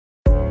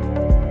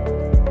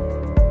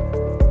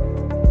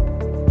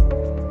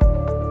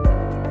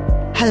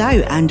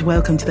Hello and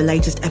welcome to the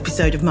latest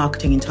episode of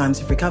Marketing in Times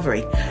of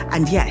Recovery.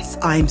 And yes,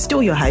 I'm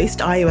still your host,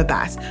 Ayo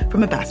Abbas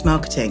from Abbas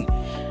Marketing.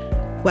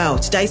 Well,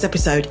 today's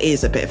episode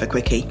is a bit of a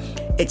quickie.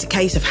 It's a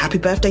case of happy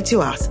birthday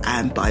to us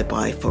and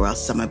bye-bye for our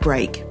summer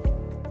break.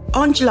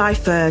 On July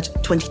 3rd,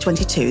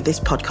 2022, this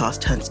podcast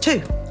turns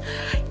 2.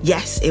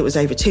 Yes, it was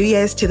over 2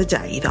 years to the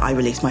day that I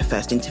released my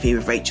first interview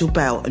with Rachel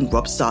Bell and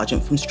Rob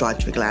Sargent from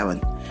Stride for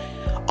Glowen.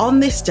 On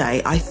this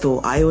day, I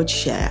thought I would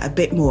share a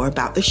bit more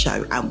about the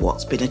show and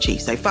what's been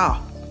achieved so far.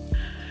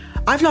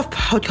 I've loved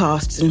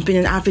podcasts and been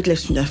an avid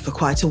listener for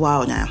quite a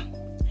while now.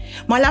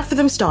 My love for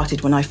them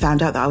started when I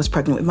found out that I was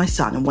pregnant with my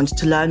son and wanted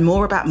to learn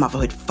more about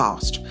motherhood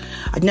fast.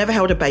 I'd never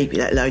held a baby,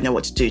 let alone know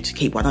what to do to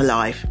keep one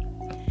alive.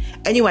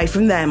 Anyway,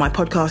 from there, my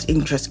podcast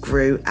interest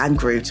grew and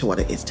grew to what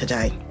it is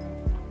today.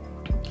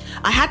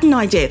 I had an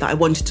idea that I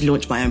wanted to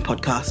launch my own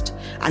podcast,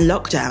 and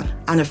lockdown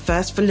and a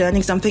first for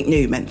learning something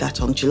new meant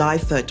that on July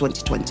 3rd,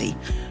 2020,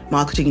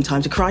 Marketing in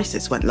Times of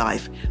Crisis went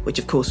live, which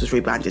of course was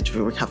rebranded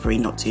to Recovery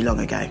not too long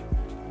ago.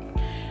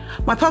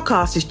 My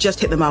podcast has just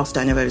hit the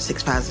milestone of over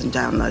 6,000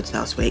 downloads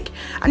last week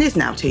and is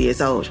now 2 years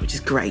old, which is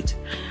great.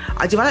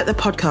 I developed the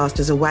podcast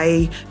as a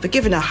way for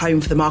giving a home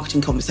for the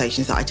marketing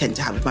conversations that I tend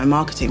to have with my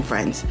marketing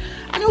friends,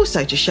 and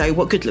also to show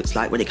what good looks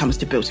like when it comes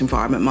to built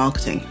environment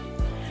marketing.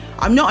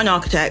 I'm not an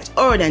architect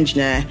or an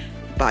engineer,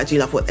 but I do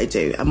love what they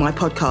do, and my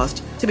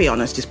podcast, to be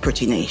honest, is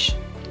pretty niche.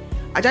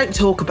 I don't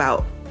talk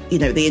about,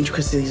 the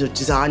intricacies of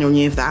design or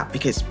any of that,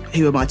 because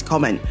who am I to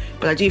comment?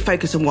 But I do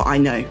focus on what I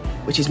know,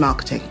 which is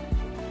marketing.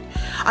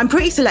 I'm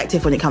pretty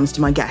selective when it comes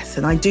to my guests,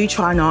 and I do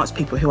try and ask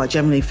people who I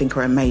generally think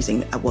are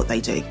amazing at what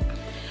they do.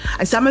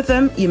 And some of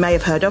them you may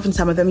have heard of and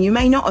some of them you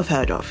may not have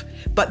heard of,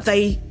 but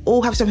they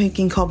all have something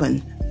in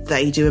common.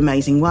 They do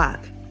amazing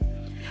work.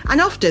 And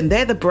often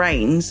they're the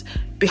brains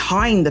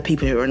behind the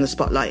people who are in the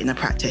spotlight in the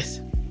practice.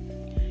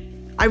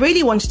 I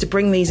really wanted to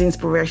bring these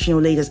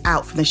inspirational leaders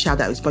out from the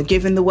shadows by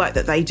giving the work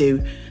that they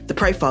do the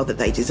profile that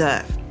they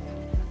deserve.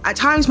 At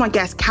times, my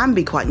guests can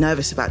be quite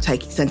nervous about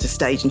taking centre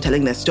stage and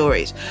telling their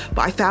stories,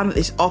 but I found that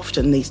this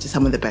often leads to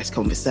some of the best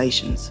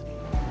conversations.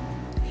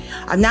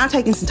 I'm now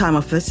taking some time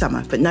off for the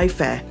summer, but no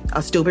fear,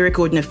 I'll still be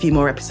recording a few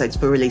more episodes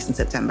for release in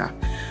September.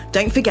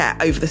 Don't forget,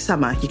 over the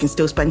summer, you can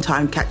still spend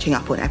time catching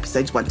up on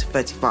episodes 1 to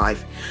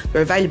 35.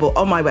 They're available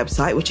on my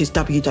website, which is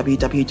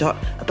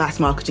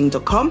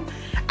www.abbasmarketing.com,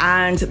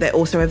 and they're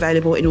also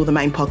available in all the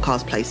main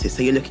podcast places,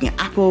 so you're looking at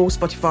Apple,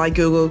 Spotify,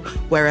 Google,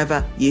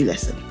 wherever you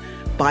listen.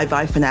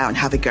 Bye-bye for now and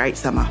have a great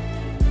summer.